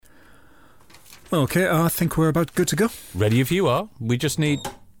Okay, I think we're about good to go. Ready if you are. We just need...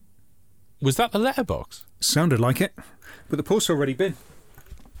 Was that the letterbox? Sounded like it, but the post's already been.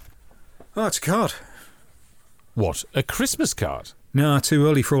 Oh, it's a card. What, a Christmas card? Nah, too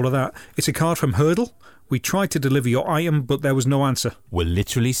early for all of that. It's a card from Hurdle. We tried to deliver your item, but there was no answer. We're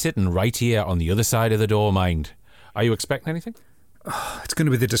literally sitting right here on the other side of the door, mind. Are you expecting anything? It's going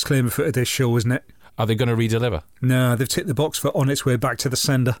to be the disclaimer for today's show, isn't it? Are they going to redeliver? Nah, they've ticked the box for on its way back to the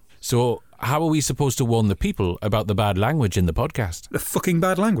sender. So, how are we supposed to warn the people about the bad language in the podcast? The fucking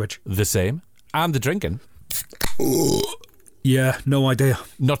bad language? The same. And the drinking. Yeah, no idea.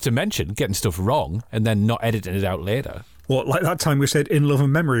 Not to mention getting stuff wrong and then not editing it out later. What, like that time we said In Love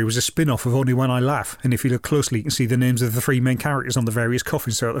and Memory was a spin-off of Only When I Laugh, and if you look closely you can see the names of the three main characters on the various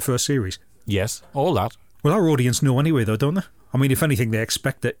coffins throughout the first series. Yes, all that. Well, our audience know anyway though, don't they? I mean, if anything, they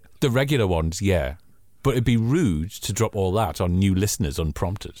expect it. The regular ones, yeah. But it'd be rude to drop all that on new listeners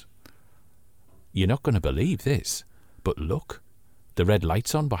unprompted. You're not going to believe this, but look, the red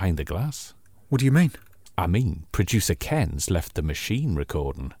light's on behind the glass. What do you mean? I mean, producer Ken's left the machine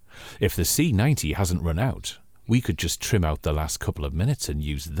recording. If the C90 hasn't run out, we could just trim out the last couple of minutes and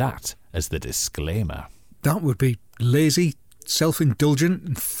use that as the disclaimer. That would be lazy, self-indulgent,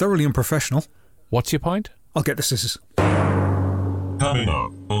 and thoroughly unprofessional. What's your point? I'll get the scissors. Coming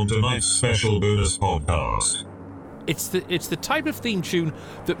up on tonight's special bonus podcast. It's the type of theme tune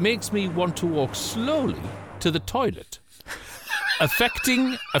that makes me want to walk slowly to the toilet,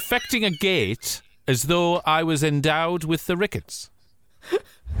 affecting a gait as though I was endowed with the rickets.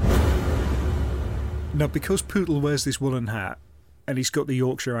 Now, because Pootle wears this woolen hat, and he's got the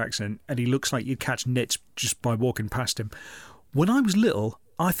Yorkshire accent, and he looks like you'd catch nits just by walking past him, when I was little,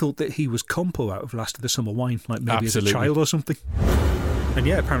 I thought that he was Compo out of Last of the Summer Wine, like maybe Absolutely. as a child or something. And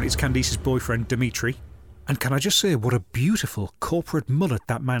yeah, apparently it's Candice's boyfriend, Dimitri. And can I just say, what a beautiful corporate mullet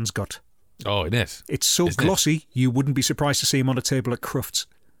that man's got. Oh, it is. It's so Isn't glossy, you wouldn't be surprised to see him on a table at Crufts.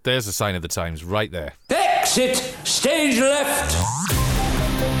 There's a sign of the times right there. Exit stage left.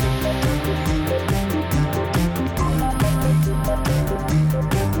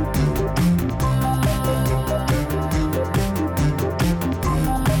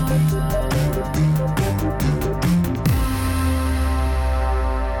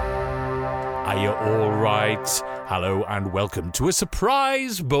 Are you all right? Hello and welcome to a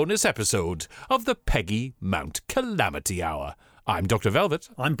surprise bonus episode of the Peggy Mount Calamity Hour. I'm Dr. Velvet.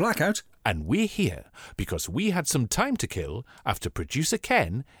 I'm Blackout. And we're here because we had some time to kill after producer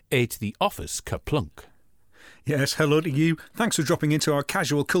Ken ate the office kerplunk. Yes, hello to you. Thanks for dropping into our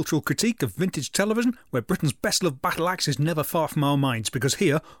casual cultural critique of vintage television, where Britain's best-loved battle axe is never far from our minds, because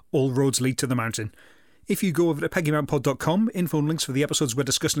here, all roads lead to the mountain. If you go over to peggymountpod.com, info and links for the episodes we're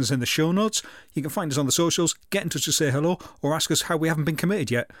discussing is in the show notes. You can find us on the socials, get in touch to say hello, or ask us how we haven't been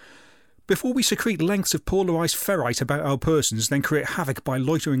committed yet. Before we secrete lengths of polarised ferrite about our persons, then create havoc by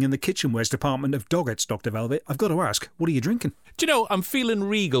loitering in the kitchenwares department of Doggets, Dr. Velvet, I've got to ask, what are you drinking? Do you know, I'm feeling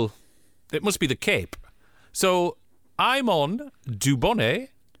regal. It must be the Cape. So, I'm on Dubonnet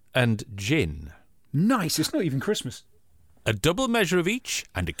and gin. Nice, it's not even Christmas. A double measure of each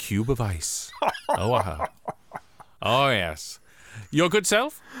and a cube of ice. Oh, wow. Oh, yes. Your good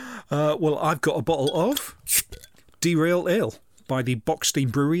self? Well, I've got a bottle of Derail Ale by the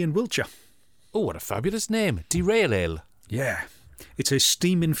Boxstein Brewery in Wiltshire. Oh, what a fabulous name. Derail Ale. Yeah. It's a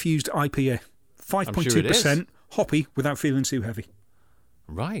steam-infused IPA. 5.2%, hoppy without feeling too heavy.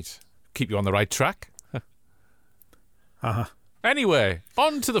 Right. Keep you on the right track. Uh-huh. Anyway,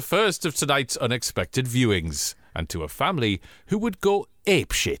 on to the first of tonight's unexpected viewings, and to a family who would go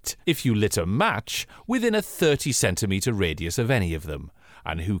apeshit if you lit a match within a 30-centimetre radius of any of them,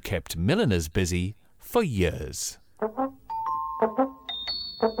 and who kept milliners busy for years.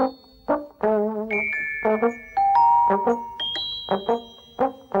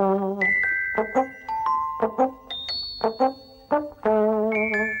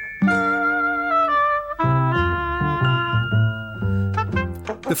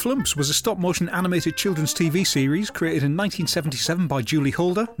 The Flumps was a stop-motion animated children's TV series created in 1977 by Julie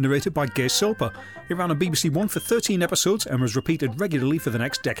Holder, narrated by Gay Soper. It ran on BBC One for 13 episodes and was repeated regularly for the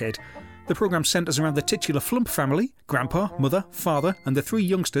next decade. The programme centres around the titular Flump family, Grandpa, Mother, Father and the three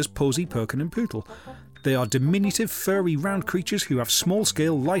youngsters Posy, Perkin and Pootle. They are diminutive, furry, round creatures who have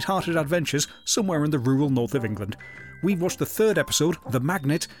small-scale, light-hearted adventures somewhere in the rural north of England. We've watched the third episode, The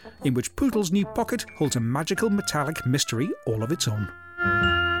Magnet, in which Pootle's new pocket holds a magical metallic mystery all of its own.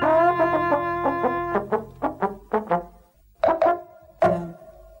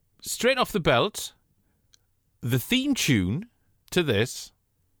 Straight off the belt, the theme tune to this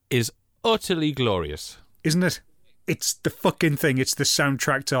is utterly glorious. Isn't it? It's the fucking thing. It's the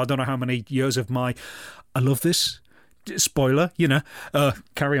soundtrack to I don't know how many years of my... I love this. Spoiler,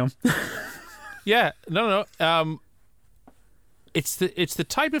 carry on. Yeah, no. It's the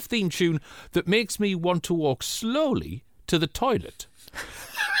type of theme tune that makes me want to walk slowly to the toilet,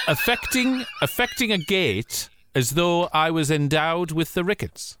 affecting a gait as though I was endowed with the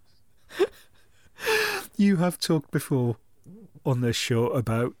rickets. You have talked before on this show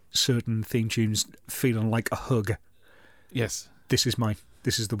about certain theme tunes feeling like a hug. Yes. This is mine.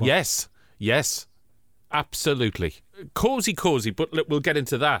 This is the one. Yes. Absolutely. Cozy, but look, we'll get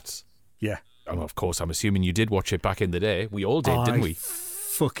into that. Yeah. Oh, of course, I'm assuming you did watch it back in the day. We all did, didn't we? I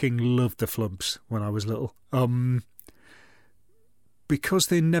fucking loved the Flumps when I was little. Because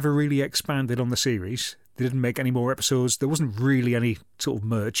they never really expanded on the series, they didn't make any more episodes, there wasn't really any sort of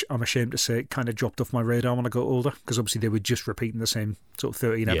merch, I'm ashamed to say. It kind of dropped off my radar when I got older, because obviously they were just repeating the same sort of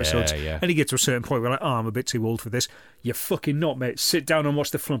 13 episodes. Yeah. And you get to a certain point where like, I'm a bit too old for this. You're fucking not, mate. Sit down and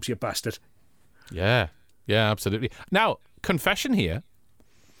watch the Flumps, you bastard. Yeah, absolutely. Now, confession here.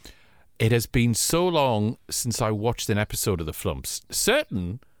 It has been so long since I watched an episode of the Flumps.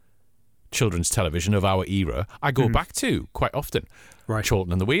 Certain children's television of our era I go back to quite often. Right.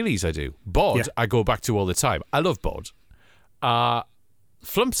 Chorlton and the Wheelies I do. Bod I go back to all the time. I love Bod.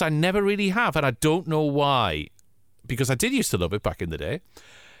 Flumps I never really have, and I don't know why. Because I did used to love it back in the day.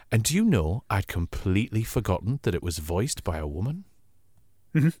 And do you know, I'd completely forgotten that it was voiced by a woman?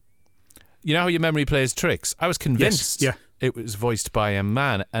 Mm-hmm. You know how your memory plays tricks? I was convinced it was voiced by a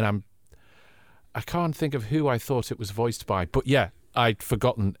man, and I can't think of who I thought it was voiced by. But yeah, I'd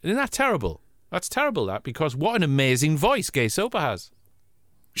forgotten. Isn't that terrible? That's terrible, because what an amazing voice Gay Soper has.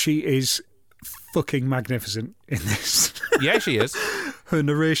 She is fucking magnificent in this. Yeah, she is. Her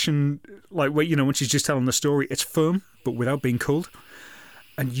narration, like, when she's just telling the story, it's firm, but without being cold.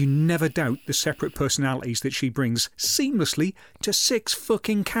 And you never doubt the separate personalities that she brings seamlessly to 6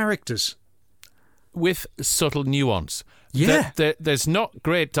 fucking characters. With subtle nuance. Yeah. There's not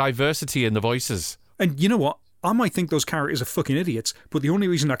great diversity in the voices. And you know what? I might think those characters are fucking idiots, but the only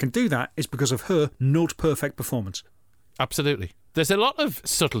reason I can do that is because of her note-perfect performance. Absolutely. There's a lot of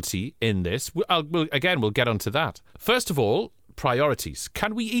subtlety in this. We'll get onto that. First of all, priorities.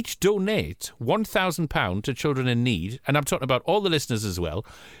 Can we each donate £1,000 to children in need? And I'm talking about all the listeners as well,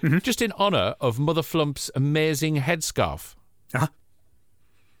 just in honour of Mother Flump's amazing headscarf. Uh-huh.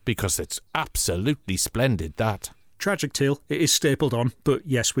 Because it's absolutely splendid, that. Tragic tale. It is stapled on, but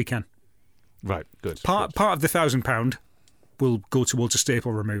yes, we can. Right, good. Part of the £1,000 will go towards a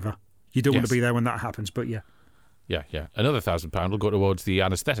staple remover. You don't want to be there when that happens, but yeah. Yeah. Another £1,000 will go towards the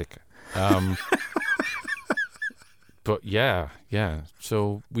anaesthetic. But yeah.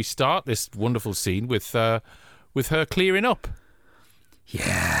 So we start this wonderful scene with her clearing up.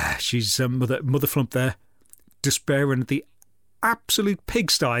 Yeah, she's Mother Flump there, despairing at the absolute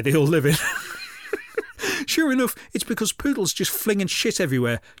pigsty they all live in. Sure enough, it's because Poodle's just flinging shit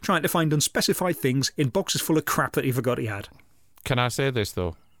everywhere, trying to find unspecified things in boxes full of crap that he forgot he had. Can I say this,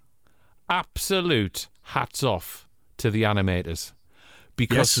 though? Absolute hats off to the animators.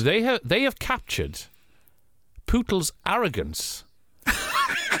 Because they have captured Poodle's arrogance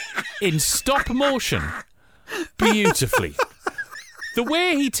in stop motion beautifully. The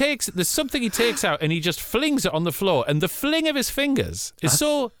way he takes it, there's something he takes out and he just flings it on the floor, and the fling of his fingers is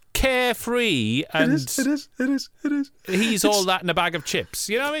so carefree, and It is. he's all that in a bag of chips.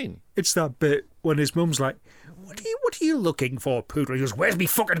 You know what I mean? It's that bit when his mum's like, What are you looking for, Poodle? He goes, where's me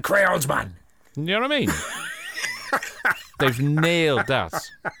fucking crayons, man? You know what I mean? They've nailed that.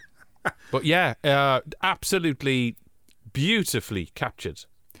 But yeah, absolutely beautifully captured.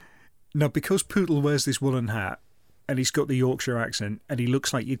 Now, because Poodle wears this woolen hat and he's got the Yorkshire accent and he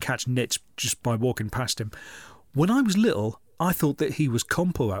looks like you'd catch nits just by walking past him, when I was little, I thought that he was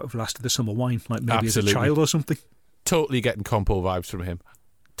Compo out of Last of the Summer Wine, like maybe Absolutely. as a child or something. Totally getting Compo vibes from him.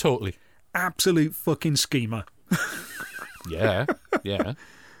 Totally. Absolute fucking schemer. Yeah.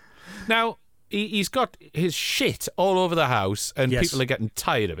 Now, he's got his shit all over the house and people are getting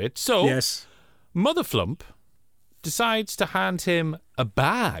tired of it. So, Mother Flump decides to hand him a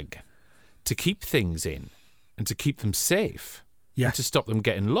bag to keep things in and to keep them safe and to stop them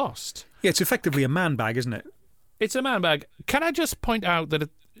getting lost. Yeah, it's effectively a man bag, isn't it? It's a man bag. Can I just point out that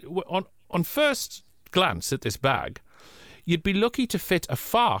on first glance at this bag, you'd be lucky to fit a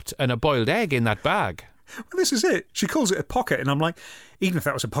fart and a boiled egg in that bag. Well, this is it. She calls it a pocket, and I'm like, even if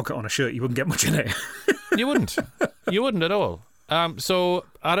that was a pocket on a shirt, you wouldn't get much in it. You wouldn't. You wouldn't at all. So,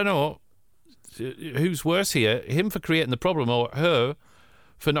 I don't know who's worse here, him for creating the problem or her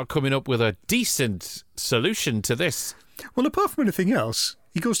for not coming up with a decent solution to this. Well, apart from anything else,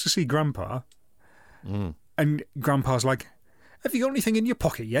 he goes to see Grandpa, and And Grandpa's like, have you got anything in your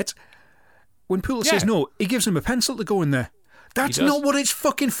pocket yet? When Poodle Yeah. says no, he gives him a pencil to go in there. That's He does. not what it's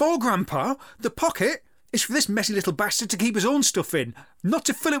fucking for, Grandpa. The pocket is for this messy little bastard to keep his own stuff in, not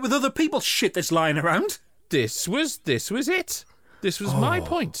to fill it with other people's shit that's lying around. This was it. This was my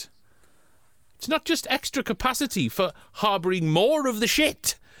point. It's not just extra capacity for harbouring more of the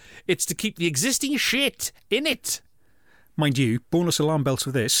shit. It's to keep the existing shit in it. Mind you, bonus alarm bells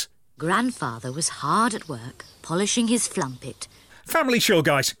for this. Grandfather was hard at work, polishing his flumpet. Family show,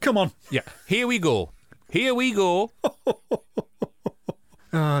 guys. Come on. Yeah, here we go. Here we go.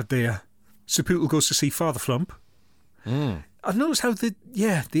 Oh, dear. Sir Poodle goes to see Father Flump. I've noticed how the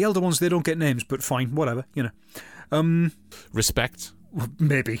elder ones, they don't get names, but fine, whatever, you know. Respect.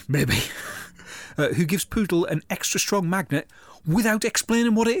 Maybe. Who gives Poodle an extra strong magnet without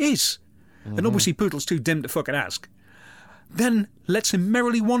explaining what it is. And obviously Poodle's too dim to fucking ask. Then lets him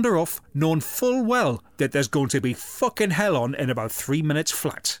merrily wander off, knowing full well that there's going to be fucking hell on in about 3 minutes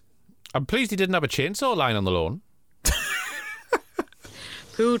flat. I'm pleased he didn't have a chainsaw lying on the lawn.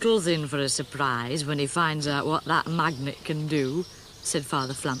 Poodle's in for a surprise when he finds out what that magnet can do, said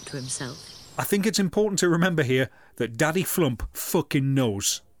Father Flump to himself. I think it's important to remember here that Daddy Flump fucking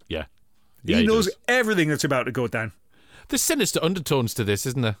knows. Yeah. He knows does. everything that's about to go down. There's sinister undertones to this,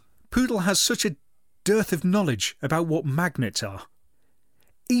 isn't there? Poodle has such a dearth of knowledge about what magnets are.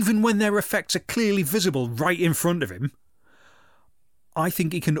 Even when their effects are clearly visible right in front of him, I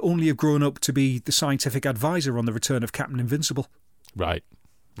think he can only have grown up to be the scientific advisor on the return of Captain Invincible. Right.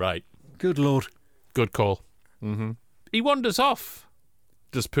 Good Lord. Good call. He wanders off.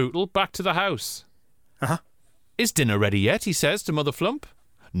 Does Poodle back to the house. Uh-huh. Is dinner ready yet, he says to Mother Flump.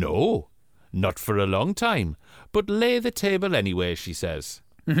 No, not for a long time, but lay the table anyway, she says.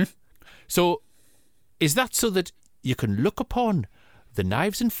 So, is that so that you can look upon the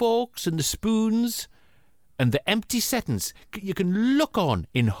knives and forks and the spoons and the empty settings you can look on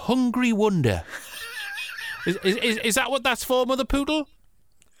in hungry wonder? Is that what that's for, Mother Poodle?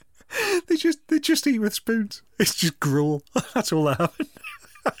 They just eat with spoons. It's just gruel. That's all they have.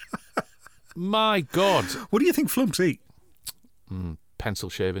 My God. What do you think Flumps eat? Pencil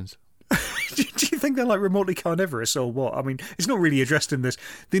shavings. Do you think they're like remotely carnivorous or what? I mean, it's not really addressed in this.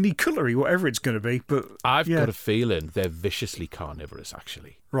 They need cutlery, whatever it's going to be. But I've got a feeling they're viciously carnivorous,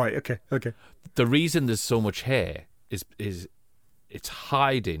 actually. Right, okay. The reason there's so much hair is it's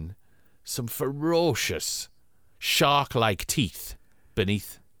hiding some ferocious shark-like teeth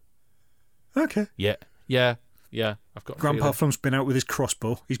beneath. Okay. Yeah. I've got a Grandpa feeling. Flump's been out with his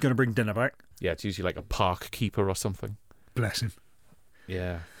crossbow. He's going to bring dinner back. Yeah, it's usually like a park keeper or something. Bless him.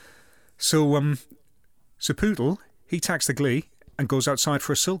 Yeah. So, Sir Poodle, he tacks the glee and goes outside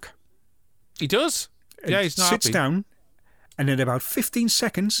for a sulk. He does. And Yeah, he's not sits happy. down, and in about 15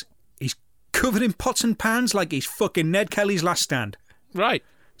 seconds, he's covered in pots and pans like he's fucking Ned Kelly's Last Stand. Right.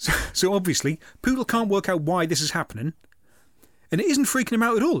 So obviously, Poodle can't work out why this is happening. And it isn't freaking him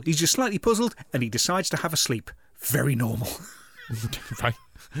out at all. He's just slightly puzzled, and he decides to have a sleep. Very normal. Right.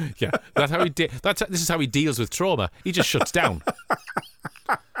 Yeah. That's how this is how he deals with trauma. He just shuts down.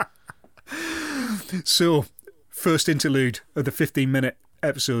 So, first interlude of the 15-minute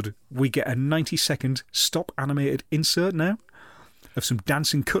episode, we get a 90-second stop animated insert now of some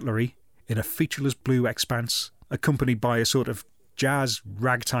dancing cutlery in a featureless blue expanse, accompanied by a sort of jazz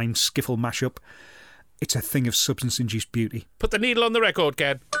ragtime skiffle mashup. It's a thing of substance-induced beauty. Put the needle on the record,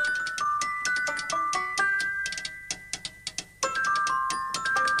 Ken.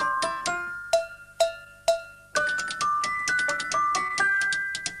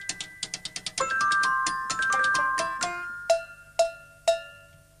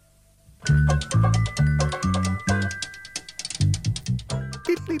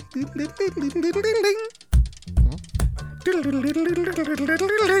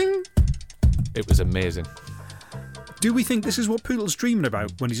 It was amazing. Do we think this is what Poodle's dreaming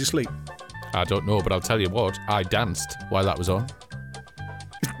about when he's asleep? I don't know, but I'll tell you what. I danced while that was on.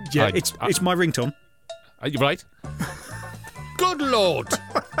 Yeah, I- it's my ringtone. Are you right? Good Lord!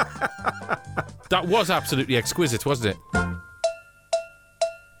 That was absolutely exquisite, wasn't it?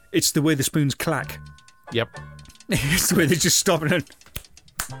 It's the way the spoons clack. Yep. It's the way they just stop and...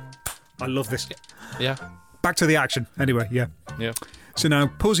 I love this. Yeah. Back to the action. Anyway, yeah. Yeah. So now,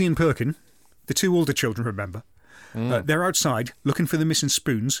 Posy and Perkin, the two older children, remember, they're outside looking for the missing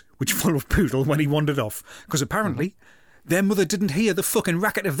spoons, which followed Poodle when he wandered off, because apparently their mother didn't hear the fucking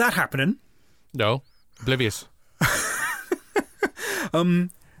racket of that happening. No. Oblivious.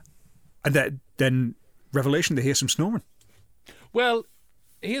 And then, revelation, they hear some snoring. Well,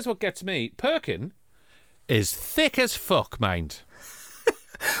 here's what gets me. Perkin is thick as fuck, mind.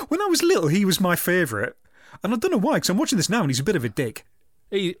 When I was little, he was my favourite. And I don't know why, because I'm watching this now and he's a bit of a dick.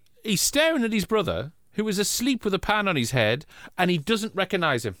 He's staring at his brother, who is asleep with a pan on his head, and he doesn't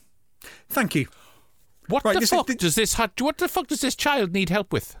recognise him. Thank you. What the fuck does this child need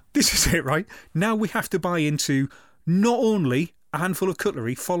help with? This is it, right? Now we have to buy into not only a handful of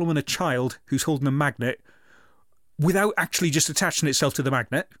cutlery following a child who's holding a magnet without actually just attaching itself to the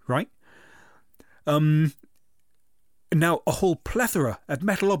magnet, right? Now a whole plethora of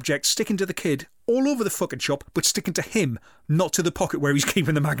metal objects sticking to the kid all over the fucking shop, but sticking to him, not to the pocket where he's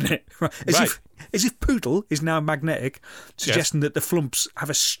keeping the magnet. Right? As if Poodle is now magnetic, suggesting that the Flumps have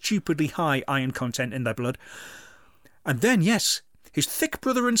a stupidly high iron content in their blood. And then, yes, his thick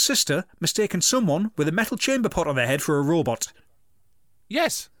brother and sister mistaken someone with a metal chamber pot on their head for a robot.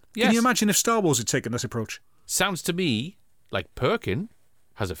 Yes. Can you imagine if Star Wars had taken this approach? Sounds to me like Perkin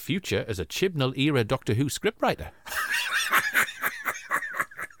has a future as a Chibnall-era Doctor Who scriptwriter.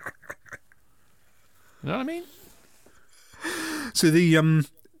 You know what I mean? So the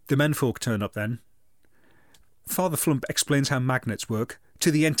menfolk turn up then. Father Flump explains how magnets work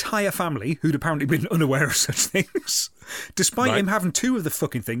to the entire family, who'd apparently been unaware of such things, despite him having 2 of the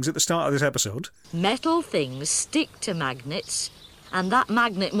fucking things at the start of this episode. Metal things stick to magnets, and that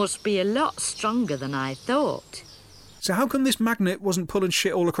magnet must be a lot stronger than I thought. So how come this magnet wasn't pulling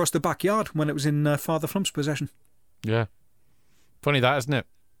shit all across the backyard when it was in Father Flump's possession? Yeah. Funny that, isn't it?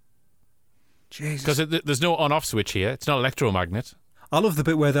 Jesus. Because there's no on-off switch here. It's not an electromagnet. I love the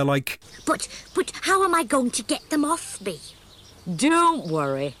bit where they're like... But how am I going to get them off me? Don't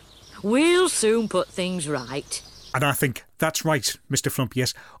worry. We'll soon put things right. And I think, that's right, Mr. Flump,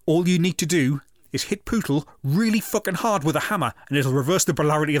 yes. All you need to do is hit Poodle really fucking hard with a hammer and it'll reverse the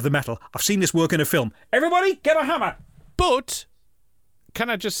polarity of the metal. I've seen this work in a film. Everybody, get a hammer! But, can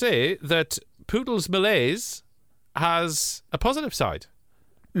I just say that Poodle's malaise has a positive side?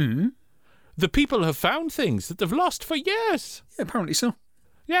 The people have found things that they've lost for years. Yeah, apparently so.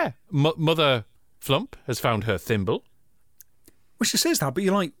 Yeah. Mother Flump has found her thimble. Well, she says that, but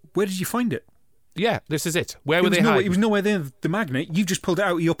you're like, where did you find it? Yeah, this is it. Where were they hiding? It was nowhere near the magnet. You've just pulled it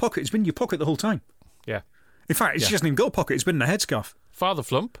out of your pocket. It's been in your pocket the whole time. Yeah. In fact, she hasn't even got a pocket. It's been in a headscarf. Father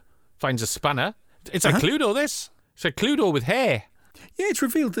Flump finds a spanner. It's like Cluedo, this. It's like Cluedo with hair. Yeah, it's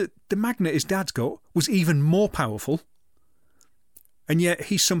revealed that the magnet his dad's got was even more powerful. And yet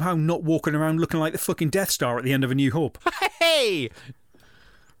he's somehow not walking around looking like the fucking Death Star at the end of A New Hope. Hey!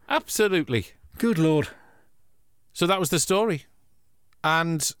 Absolutely. Good Lord. So that was the story.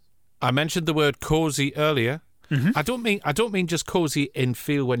 And I mentioned the word cosy earlier. Mm-hmm. I don't mean just cosy in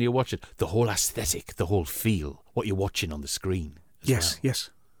feel when you watch it. The whole aesthetic, the whole feel, what you're watching on the screen. Yes.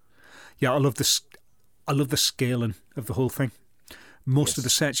 Yeah, I love the scaling of the whole thing. Most of the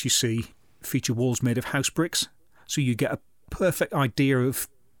sets you see feature walls made of house bricks, so you get a perfect idea of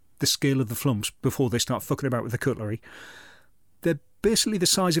the scale of the Flumps before they start fucking about with the cutlery. They're basically the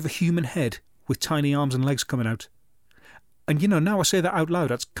size of a human head with tiny arms and legs coming out. And, now I say that out loud,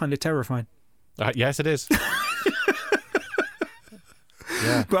 that's kind of terrifying. Yes, it is.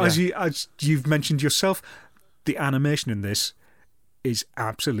 But as you've mentioned yourself, the animation in this is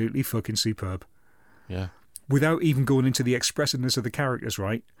absolutely fucking superb. Yeah. Without even going into the expressiveness of the characters,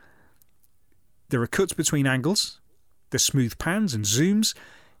 right? There are cuts between angles, there's smooth pans and zooms,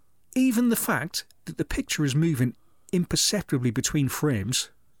 even the fact that the picture is moving imperceptibly between frames,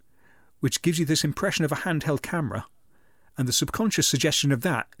 which gives you this impression of a handheld camera, and the subconscious suggestion of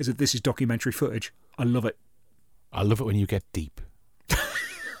that is that this is documentary footage. I love it. I love it when you get deep.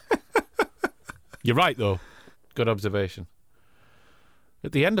 You're right, though. Good observation.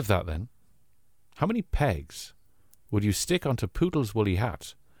 At the end of that, then, how many pegs would you stick onto Poodle's woolly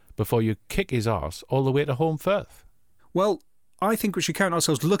hat before you kick his arse all the way to home Firth? Well, I think we should count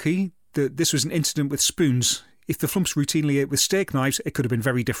ourselves lucky that this was an incident with spoons. If the Flumps routinely ate with steak knives, it could have been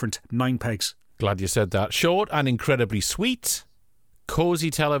very different. 9 pegs. Glad you said that. Short and incredibly sweet. Cosy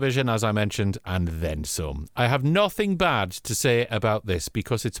television, as I mentioned, and then some. I have nothing bad to say about this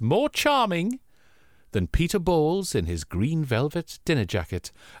because it's more charming than Peter Bowles in his green velvet dinner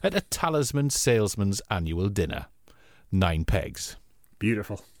jacket at a Talisman salesman's annual dinner. 9 pegs.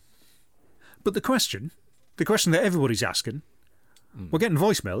 Beautiful. But the question that everybody's asking, we're getting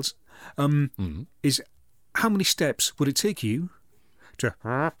voicemails, is how many steps would it take you to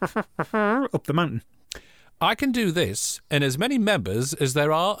up the mountain? I can do this in as many members as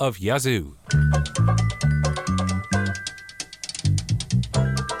there are of Yazoo.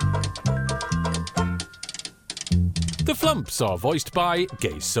 The Flumps are voiced by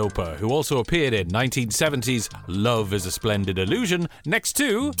Gay Soper, who also appeared in 1970's Love is a Splendid Illusion, next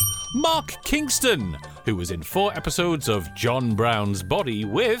to Mark Kingston, who was in 4 episodes of John Brown's Body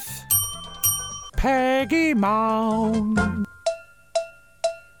with Peggy Mount.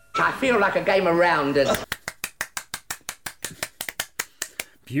 I feel like a game of rounders.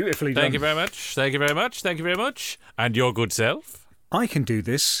 Beautifully done. Thank you very much. Thank you very much. Thank you very much. And your good self? I can do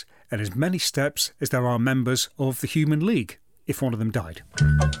this in as many steps as there are members of the Human League, if one of them died.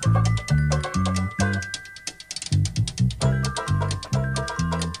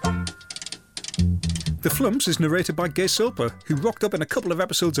 The Flumps is narrated by Gay Soper, who rocked up in a couple of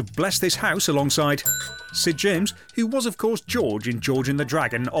episodes of Bless This House alongside Sid James, who was of course George in George and the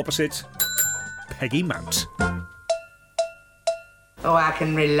Dragon, opposite Peggy Mount. Oh, I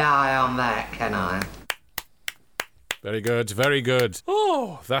can rely on that, can I? Very good, very good.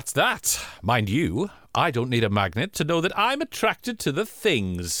 Oh, that's that. Mind you, I don't need a magnet to know that I'm attracted to the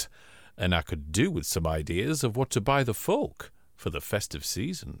things. And I could do with some ideas of what to buy the folk for the festive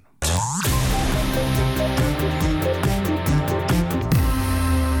season.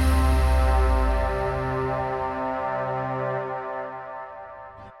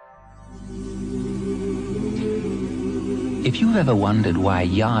 If you've ever wondered why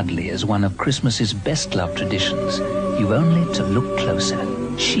Yardley is one of Christmas's best-loved traditions, you've only to look closer.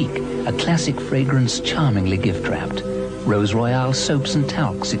 Chic, a classic fragrance charmingly gift-wrapped. Rose Royale soaps and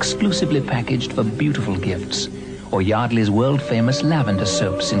talcs exclusively packaged for beautiful gifts. Or Yardley's world-famous lavender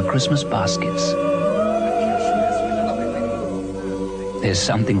soaps in Christmas baskets. There's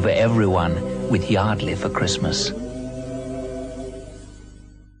something for everyone with Yardley for Christmas.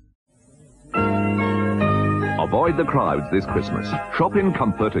 Avoid the crowds this Christmas. Shop in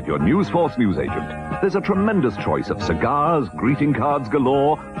comfort at your Newsforce newsagent. There's a tremendous choice of cigars, greeting cards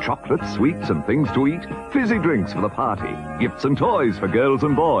galore, chocolates, sweets and things to eat, fizzy drinks for the party, gifts and toys for girls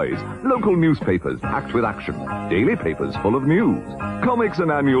and boys, local newspapers packed with action, daily papers full of news, comics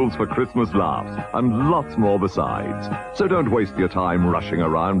and annuals for Christmas laughs, and lots more besides. So don't waste your time rushing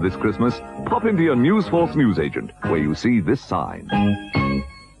around this Christmas. Pop into your Newsforce newsagent, where you see this sign.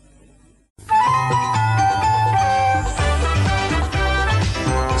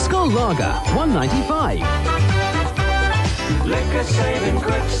 Lager, $1.95. Liquor saving,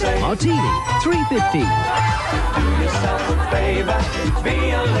 quick save. Martini, $3.50. Do yourself a favour,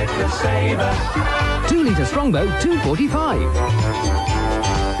 be a liquor saver. 2-litre Strongbow, $2.45.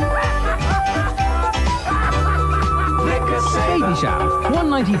 Liquor saver. Baby Shower,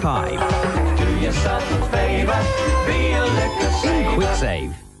 $1.95. Do yourself a favour, be a liquor saver. In Quick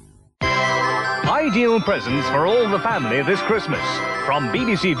Save. Ideal presents for all the family this Christmas. From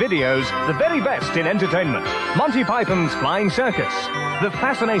BBC Videos, the very best in entertainment. Monty Python's Flying Circus, the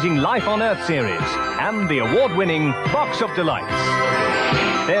fascinating Life on Earth series, and the award-winning Box of Delights.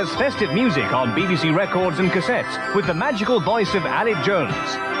 There's festive music on BBC records and cassettes with the magical voice of Alec Jones.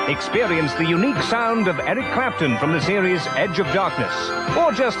 Experience the unique sound of Eric Clapton from the series Edge of Darkness,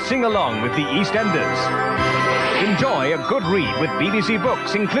 or just sing along with the EastEnders. Enjoy a good read with BBC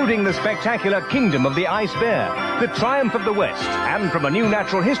books, including the spectacular Kingdom of the Ice Bear, The Triumph of the West, and from a new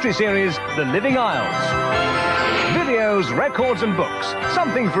natural history series, The Living Isles. Videos, records and books.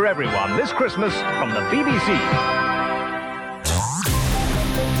 Something for everyone this Christmas from the BBC.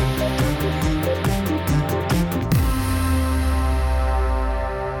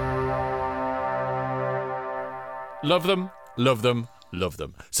 Love them, love them, love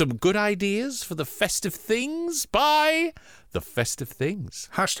them. Some good ideas for the festive things by the festive things.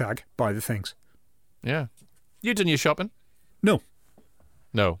 Hashtag buy the things. Yeah. You done your shopping? No.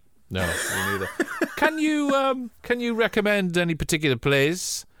 No, me neither. Can you recommend any particular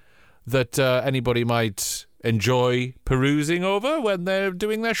place that anybody might enjoy perusing over when they're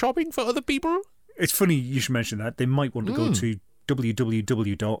doing their shopping for other people? It's funny you should mention that. They might want to go to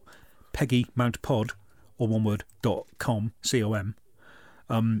www.peggymountpod or one word, .com, C-O-M.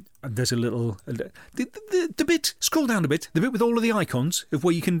 And there's a little... The bit, scroll down a bit, the bit with all of the icons of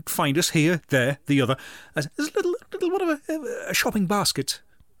where you can find us here, there, the other. There's a little a shopping basket.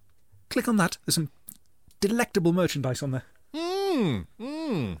 Click on that. There's some delectable merchandise on there.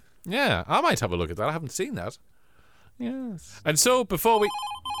 Yeah, I might have a look at that. I haven't seen that. Yes. And so, before we...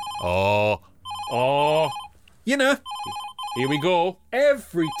 Oh. You know. Here we go.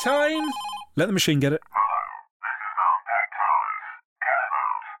 Every time. Let the machine get it.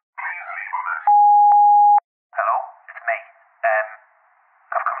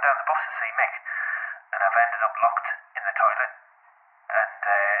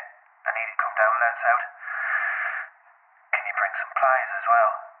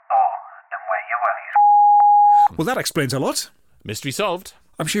 Well, that explains a lot. Mystery solved.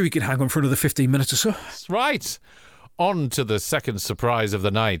 I'm sure you can hang on for another 15 minutes or so. That's right. On to the second surprise of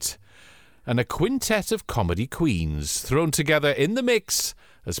the night. And a quintet of comedy queens thrown together in the mix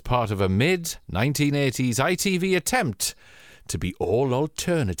as part of a mid-1980s ITV attempt to be all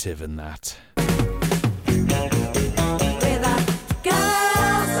alternative in that.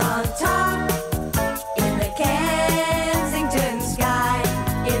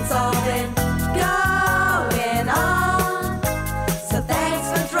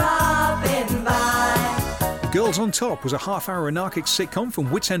 Girls on Top was a half-hour anarchic sitcom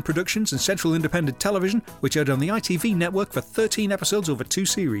from Wits End Productions and Central Independent Television, which aired on the ITV network for 13 episodes over 2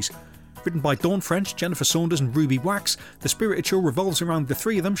 series. Written by Dawn French, Jennifer Saunders and Ruby Wax, the spirited show revolves around the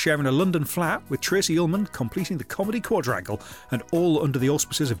three of them sharing a London flat, with Tracy Ullman completing the comedy quadrangle, and all under the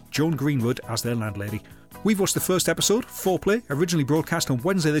auspices of Joan Greenwood as their landlady. We've watched the first episode, Foreplay, originally broadcast on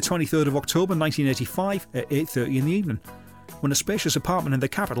Wednesday the 23rd of October 1985 at 8:30 in the evening. When a spacious apartment in the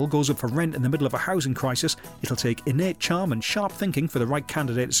capital goes up for rent in the middle of a housing crisis, it'll take innate charm and sharp thinking for the right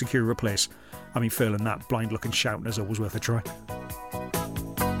candidate to secure a place. I mean, failing that, blind look and shouting is always worth a try.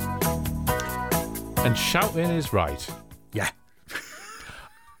 And shouting is right. Yeah.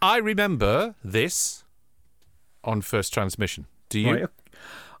 I remember this on first transmission. Do you? Right.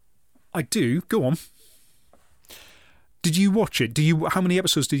 I do. Go on. Did you watch it? How many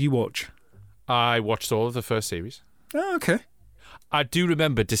episodes did you watch? I watched all of the first series. Oh, okay. I do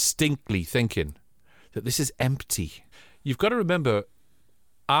remember distinctly thinking that this is empty. You've got to remember,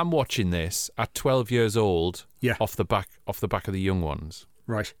 I'm watching this at 12 years old. Yeah. Off the back of the Young Ones.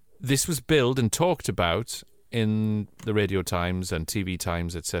 Right. This was billed and talked about in the Radio Times and TV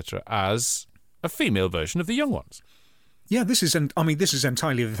Times, etc., as a female version of the Young Ones. Yeah, this is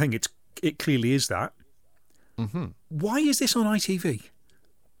entirely the thing. It clearly is that. Mm-hmm. Why is this on ITV?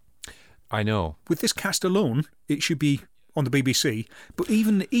 I know. With this cast alone, it should be on the BBC. But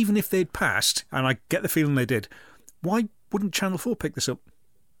even if they'd passed, and I get the feeling they did, why wouldn't Channel 4 pick this up?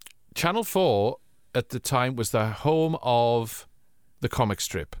 Channel 4 at the time was the home of the comic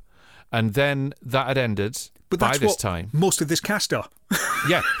strip. And then that had ended by this time. Most of this cast are.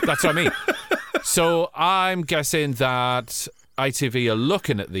 Yeah, that's what I mean. So I'm guessing that ITV are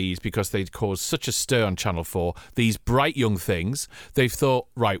looking at these because they'd caused such a stir on Channel 4. These bright young things. They've thought,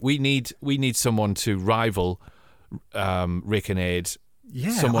 right, we need someone to rival Rick and Aid. Yeah,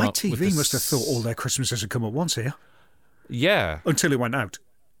 ITV must have thought all their Christmases had come at once here. Yeah. Until it went out.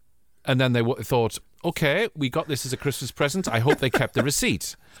 And then they thought, okay, we got this as a Christmas present. I hope they kept the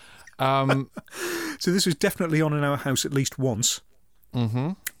receipt. So this was definitely on in our house at least once.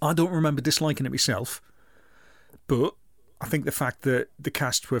 Mm-hmm. I don't remember disliking it myself, but I think the fact that the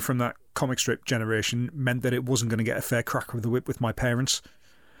cast were from that comic strip generation meant that it wasn't going to get a fair crack with the whip with my parents.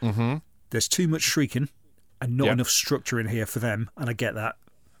 Mm-hmm. There's too much shrieking and not enough structure in here for them, and I get that.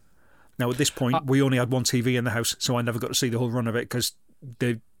 Now, at this point, we only had one TV in the house, so I never got to see the whole run of it because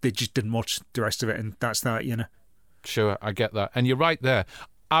they just didn't watch the rest of it, and that's that, you know. Sure, I get that. And you're right there.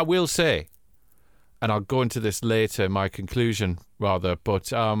 I will say, and I'll go into this later, my conclusion, rather,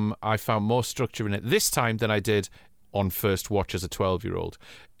 but I found more structure in it this time than I did on first watch as a 12-year-old.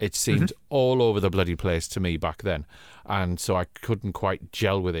 It seemed all over the bloody place to me back then, and so I couldn't quite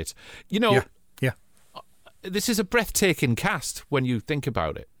gel with it. You know, yeah. This is a breathtaking cast when you think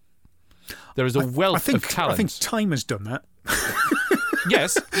about it. There is a wealth of talent. I think time has done that.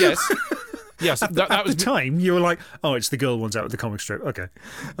 Yes. At the time, you were like, oh, it's the girl ones out of the comic strip. Okay.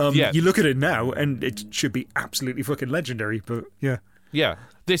 You look at it now, and it should be absolutely fucking legendary, but yeah. Yeah.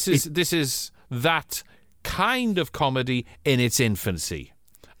 This is that kind of comedy in its infancy.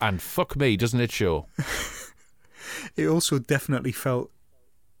 And fuck me, doesn't it show? It also definitely felt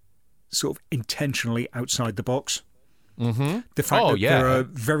sort of intentionally outside the box. Mm-hmm. The fact that there are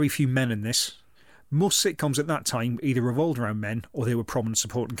very few men in this. Most sitcoms at that time either revolved around men or they were prominent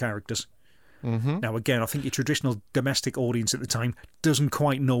supporting characters. Mm-hmm. Now, again, I think your traditional domestic audience at the time doesn't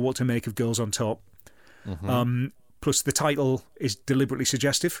quite know what to make of Girls on Top. Mm-hmm. Plus, the title is deliberately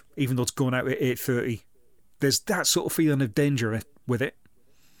suggestive, even though it's going out at 8:30. There's that sort of feeling of danger with it.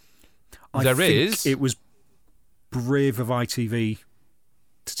 I think it was brave of ITV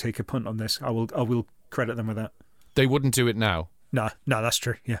to take a punt on this. I will credit them with that. They wouldn't do it now. No, that's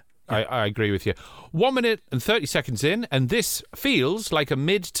true. Yeah. I agree with you. 1 minute and 30 seconds in, and this feels like a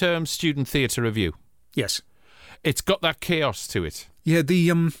mid-term student theatre review. Yes. It's got that chaos to it. Yeah,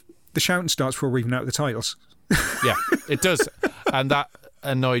 the shouting starts before we're even out of the titles. Yeah, it does. And that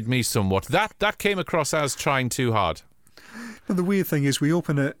annoyed me somewhat. That came across as trying too hard. Well, the weird thing is we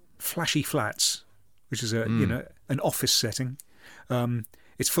open at Flashy Flats, which is an office setting.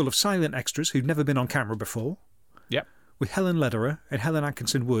 It's full of silent extras who've never been on camera before. Yep. With Helen Lederer and Helen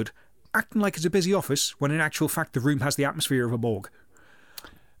Atkinson Wood acting like it's a busy office when in actual fact the room has the atmosphere of a morgue.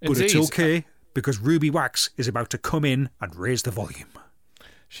 Indeed. But it's okay because Ruby Wax is about to come in and raise the volume.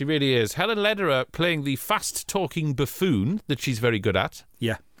 She really is. Helen Lederer playing the fast-talking buffoon that she's very good at.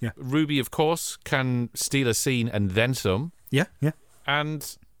 Yeah. Ruby, of course, can steal a scene and then some. Yeah.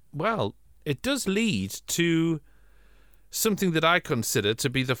 And, well, it does lead to something that I consider to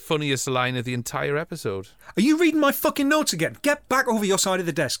be the funniest line of the entire episode. Are you reading my fucking notes again? Get back over your side of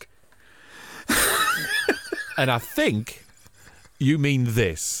the desk. And I think you mean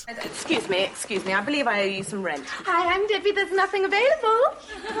this. Excuse me. I believe I owe you some rent. Hi, I'm Debbie. There's nothing available.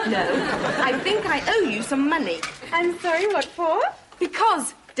 No, I think I owe you some money. I'm sorry, what for?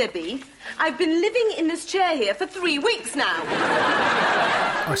 Because, Debbie, I've been living in this chair here for 3 weeks now.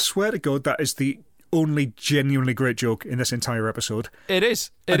 I swear to God, that is the only genuinely great joke in this entire episode. It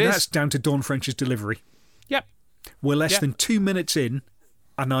is. And that's down to Dawn French's delivery. Yep. We're less than 2 minutes in,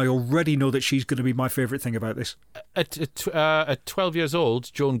 and I already know that she's going to be my favourite thing about this. At 12 years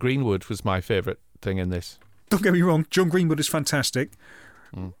old, Joan Greenwood was my favourite thing in this. Don't get me wrong, Joan Greenwood is fantastic.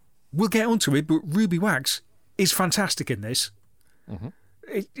 We'll get onto it, but Ruby Wax is fantastic in this. Mm-hmm.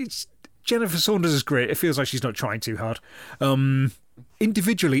 It's Jennifer Saunders is great. It feels like she's not trying too hard.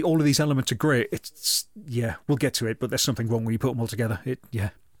 Individually, all of these elements are great. We'll get to it, but there's something wrong when you put them all together.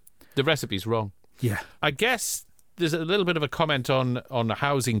 The recipe's wrong. Yeah. I guess there's a little bit of a comment on the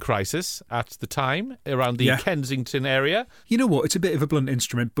housing crisis at the time around the Kensington area. You know what? It's a bit of a blunt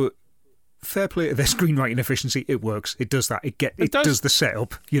instrument, but fair play to their screenwriting efficiency. It works. It does that. It does the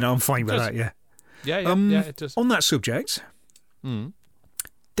setup. I'm fine with that. Yeah. Yeah, it does. On that subject,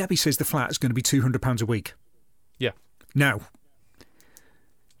 Debbie says the flat is going to be £200 a week. Yeah. Now,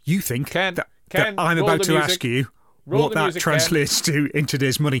 you think that I'm about to ask you what that translates to in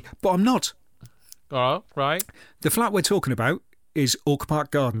today's money, but I'm not. Oh, right. The flat we're talking about is Oak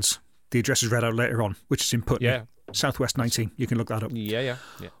Park Gardens. The address is read out later on, which is in Putney, Southwest 19. You can look that up. Yeah.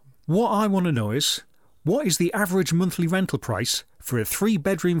 What I want to know is, what is the average monthly rental price for a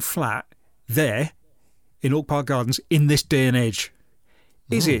 3-bedroom flat there in Oak Park Gardens in this day and age?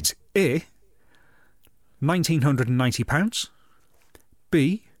 Is it A, £1,990,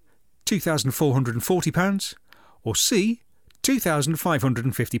 B, £2,440, or C,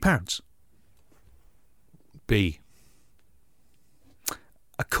 £2,550? B.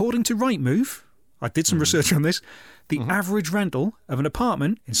 According to Rightmove, I did some research on this, the average rental of an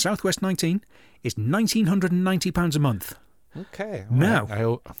apartment in Southwest 19 is £1,990 a month. Okay. Now, I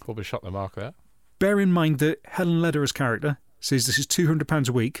probably shot the mark there. Bear in mind that Helen Lederer's character says this is £200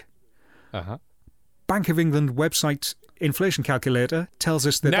 a week. Uh-huh. Bank of England website inflation calculator tells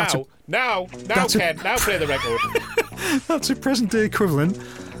us that now play the record. That's a present-day equivalent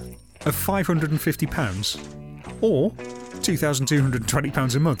of £550 or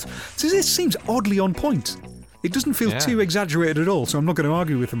 £2,220 a month. So this seems oddly on point. It doesn't feel too exaggerated at all, so I'm not going to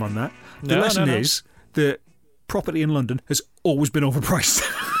argue with them on that. The lesson is that property in London has always been overpriced.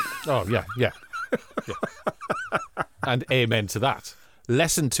 Oh, yeah. And amen to that.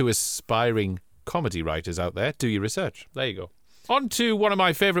 Lesson to aspiring comedy writers out there, do your research. There you go. On to one of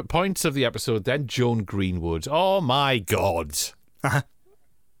my favourite points of the episode then, Joan Greenwood. Oh my God. Uh-huh.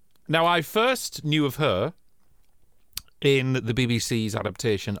 Now, I first knew of her in the BBC's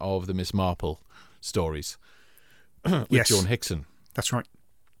adaptation of the Miss Marple stories with Joan Hickson. That's right.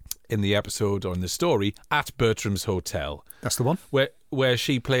 In the episode or in the story at Bertram's Hotel. That's the one. Where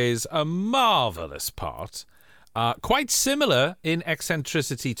she plays a marvellous part. Quite similar in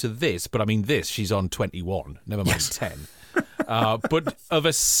eccentricity to this, but I mean this, she's on 21, never mind 10. But of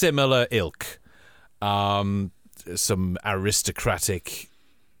a similar ilk. Some aristocratic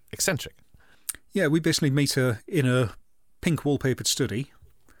eccentric. Yeah, we basically meet her in a pink wallpapered study,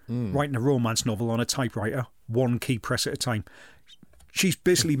 writing a romance novel on a typewriter, one key press at a time. She's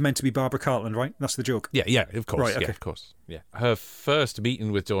basically meant to be Barbara Cartland, right? That's the joke. Yeah, of course. Right, okay. Yeah, of course. Yeah. Her first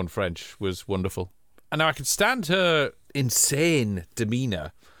meeting with Dawn French was wonderful. And now I can stand her insane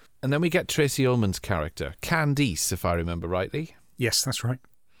demeanour. And then we get Tracy Ullman's character, Candice, if I remember rightly. Yes, that's right.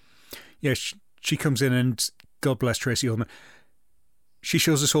 Yeah, she comes in and, God bless Tracy Ullman, she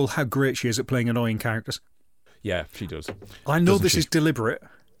shows us all how great she is at playing annoying characters. Yeah, she does. I know this is deliberate,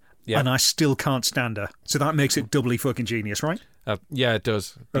 and I still can't stand her. So that makes it doubly fucking genius, right? Yeah, it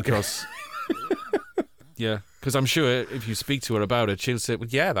does. Because, because I'm sure if you speak to her about it, she'll say, well,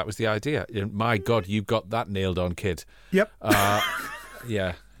 yeah, that was the idea. My God, you got that nailed on, kid. Yep.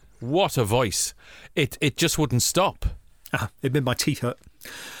 Yeah. What a voice. It just wouldn't stop. It made my teeth hurt.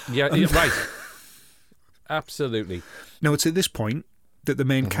 Yeah, right. Absolutely. Now, it's at this point that the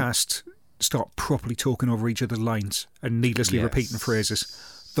main cast start properly talking over each other's lines and needlessly repeating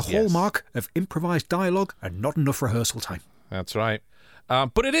phrases. The hallmark of improvised dialogue and not enough rehearsal time. That's right.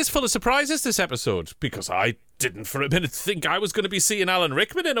 But it is full of surprises, this episode, because I didn't for a minute think I was going to be seeing Alan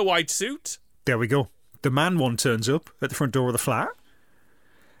Rickman in a white suit. There we go. The man one turns up at the front door of the flat.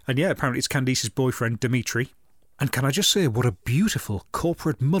 And yeah, apparently it's Candice's boyfriend, Dimitri. And can I just say, what a beautiful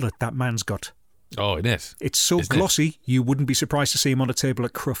corporate mullet that man's got. Oh, it is. It's so Isn't glossy, you wouldn't be surprised to see him on a table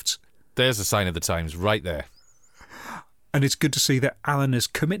at Crufts. There's a sign of the times right there. And it's good to see that Alan is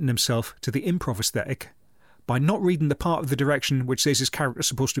committing himself to the improv aesthetic by not reading the part of the direction which says his character's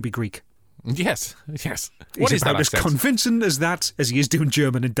supposed to be Greek. Yes. He's about as convincing as that as he is doing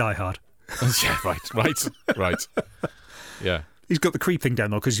German in Die Hard. Yeah, right. Yeah. He's got the creep thing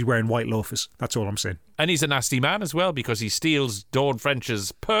down, though, because he's wearing white loafers. That's all I'm saying. And he's a nasty man as well, because he steals Dawn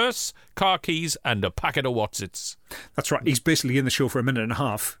French's purse, car keys, and a packet of Watsits. That's right. He's basically in the show for a minute and a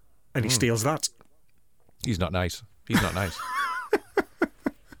half, and he steals that. He's not nice.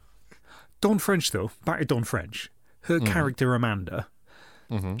 Dawn French, though, back to Dawn French, her character Amanda,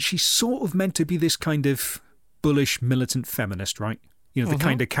 she's sort of meant to be this kind of bullish, militant feminist, right? You know, the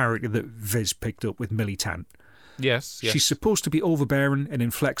kind of character that Viz picked up with Millie Tant. Yes. She's supposed to be overbearing and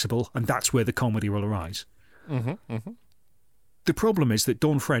inflexible, and that's where the comedy will arise. The problem is that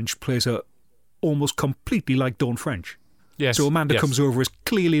Dawn French plays her almost completely like Dawn French. Yes. So Amanda comes over as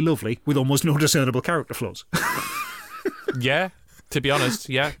clearly lovely with almost no discernible character flaws. Yeah, to be honest,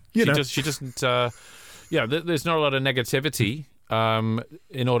 yeah. She doesn't. There's not a lot of negativity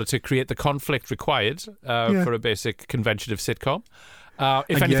in order to create the conflict required for a basic convention of sitcom.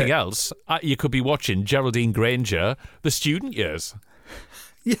 If anything else, you could be watching Geraldine Granger, The Student Years.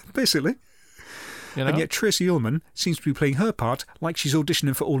 Yeah, basically. You know? And yet Tracy Ullman seems to be playing her part like she's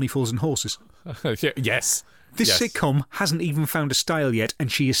auditioning for Only Fools and Horses. Yes. This sitcom hasn't even found a style yet,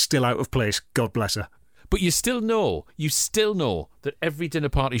 and she is still out of place. God bless her. But you still know that every dinner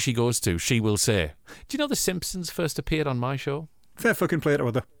party she goes to, she will say, "Do you know The Simpsons first appeared on my show?" Fair fucking play to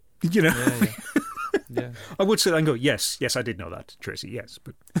other. You know? Yeah. Yeah. I would sit there and go, yes, I did know that, Tracy, yes.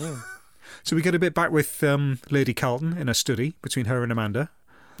 But So we get a bit back with Lady Carlton in a study between her and Amanda.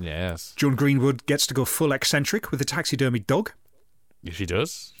 Yes. Joan Greenwood gets to go full eccentric with a taxidermied dog. Yeah, she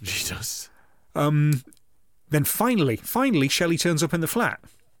does. Then finally, Shelley turns up in the flat.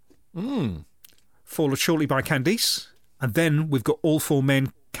 Followed shortly by Candice. And then we've got all four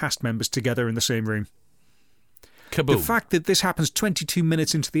main cast members together in the same room. Kaboom. The fact that this happens 22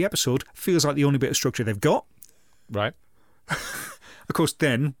 minutes into the episode feels like the only bit of structure they've got. Right. Of course,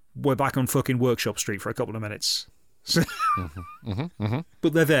 then we're back on fucking Workshop Street for a couple of minutes.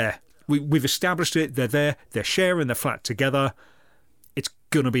 But they're there. We've established it. They're there. They're sharing the flat together. It's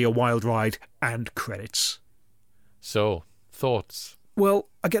going to be a wild ride, and credits. So, thoughts? Well,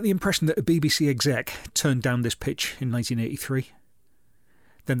 I get the impression that a BBC exec turned down this pitch in 1983.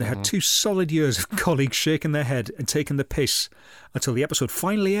 Then they had 2 solid years of colleagues shaking their head and taking the piss until the episode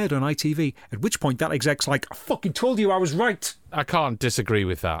finally aired on ITV, at which point that exec's like, I fucking told you I was right. I can't disagree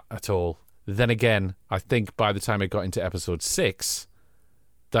with that at all. Then again, I think by the time it got into episode 6,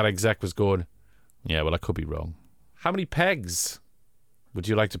 that exec was going, yeah, well, I could be wrong. How many pegs would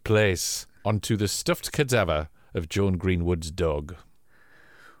you like to place onto the stuffed cadaver of Joan Greenwood's dog?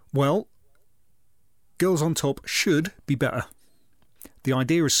 Well, Girls on Top should be better. The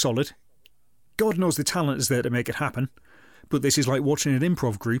idea is solid. God knows the talent is there to make it happen. But this is like watching an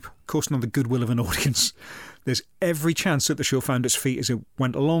improv group coasting on the goodwill of an audience. There's every chance that the show found its feet as it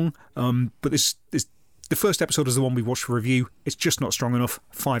went along. But the first episode is the one we watched for review. It's just not strong enough.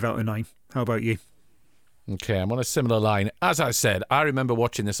 5 out of 9. How about you? Okay, I'm on a similar line. As I said, I remember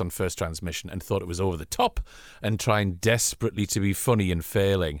watching this on first transmission and thought it was over the top and trying desperately to be funny and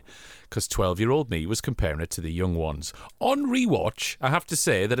failing, because 12-year-old me was comparing it to the young ones. On rewatch, I have to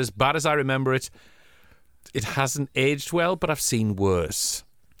say that as bad as I remember it, it hasn't aged well, but I've seen worse.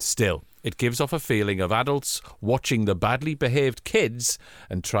 Still, it gives off a feeling of adults watching the badly behaved kids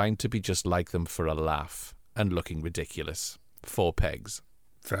and trying to be just like them for a laugh and looking ridiculous. 4 pegs.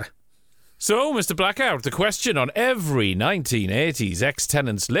 Fair. So, Mr. Blackout, the question on every 1980s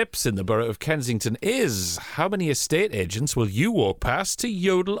ex-tenant's lips in the borough of Kensington is, how many estate agents will you walk past to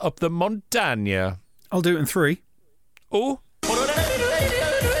yodel up the Montagne? I'll do it in 3. Oh?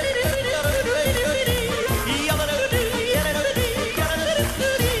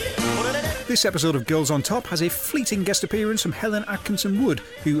 This episode of Girls on Top has a fleeting guest appearance from Helen Atkinson Wood,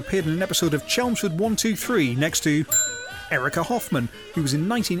 who appeared in an episode of Chelmsford 123 next to Erica Hoffman, who was in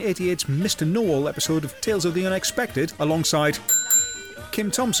 1988's Mr. Know-All episode of Tales of the Unexpected, alongside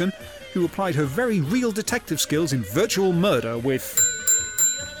Kim Thompson, who applied her very real detective skills in Virtual Murder with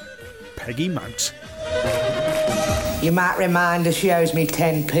Peggy Mount. You might remind her she owes me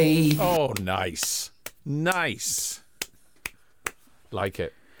 10p. Oh, nice. Nice. Like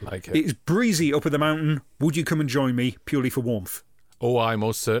it. Like it. It's breezy up at the mountain. Would you come and join me purely for warmth? Oh, I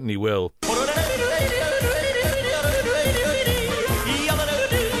most certainly will.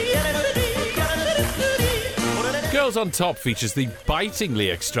 Girls on Top features the bitingly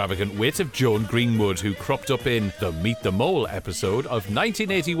extravagant wit of Joan Greenwood, who cropped up in the Meet the Mole episode of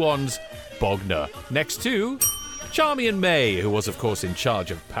 1981's Bognor, next to Charmian May, who was of course in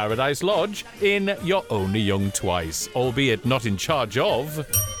charge of Paradise Lodge in You're Only Young Twice, albeit not in charge of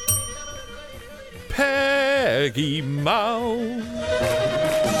Peggy Mount.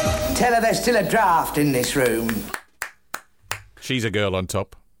 Tell her there's still a draft in this room. She's a girl on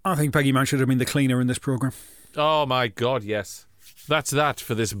top. I think Peggy Mount should have been the cleaner in this programme. Oh my God, yes. That's that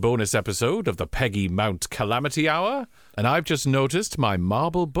for this bonus episode of the Peggy Mount Calamity Hour. And I've just noticed my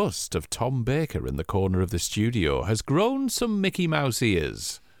marble bust of Tom Baker in the corner of the studio has grown some Mickey Mouse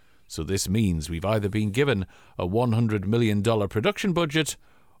ears. So this means we've either been given a $100 million production budget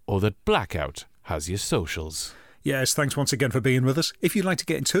or that Blackout has your socials. Yes, thanks once again for being with us. If you'd like to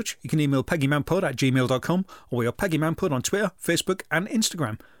get in touch, you can email peggymountpod@gmail.com, or we are Peggy Mountpod on Twitter, Facebook and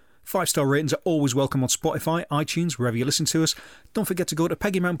Instagram. 5-star ratings are always welcome on Spotify, iTunes, wherever you listen to us. Don't forget to go to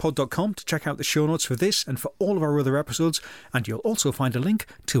peggymountpod.com to check out the show notes for this and for all of our other episodes, and you'll also find a link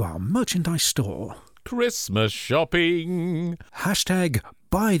to our merchandise store. Christmas shopping. Hashtag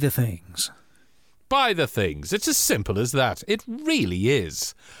buy the things. Buy the things. It's as simple as that. It really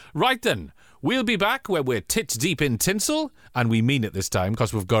is. Right then, we'll be back where we're tits deep in tinsel, and we mean it this time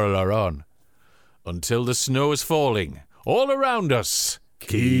because we've got it our own. Until the snow is falling all around us,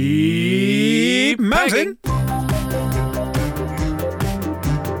 keep mounting.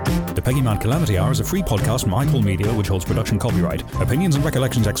 The Peggy Mount Calamity Hour is a free podcast from iCall Media, which holds production copyright. Opinions and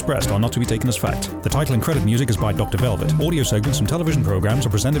recollections expressed are not to be taken as fact. The title and credit music is by Dr. Velvet. Audio segments from television programs are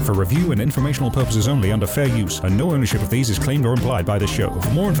presented for review and informational purposes only under fair use, and no ownership of these is claimed or implied by this show. For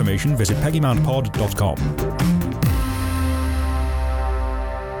more information, visit peggymountpod.com.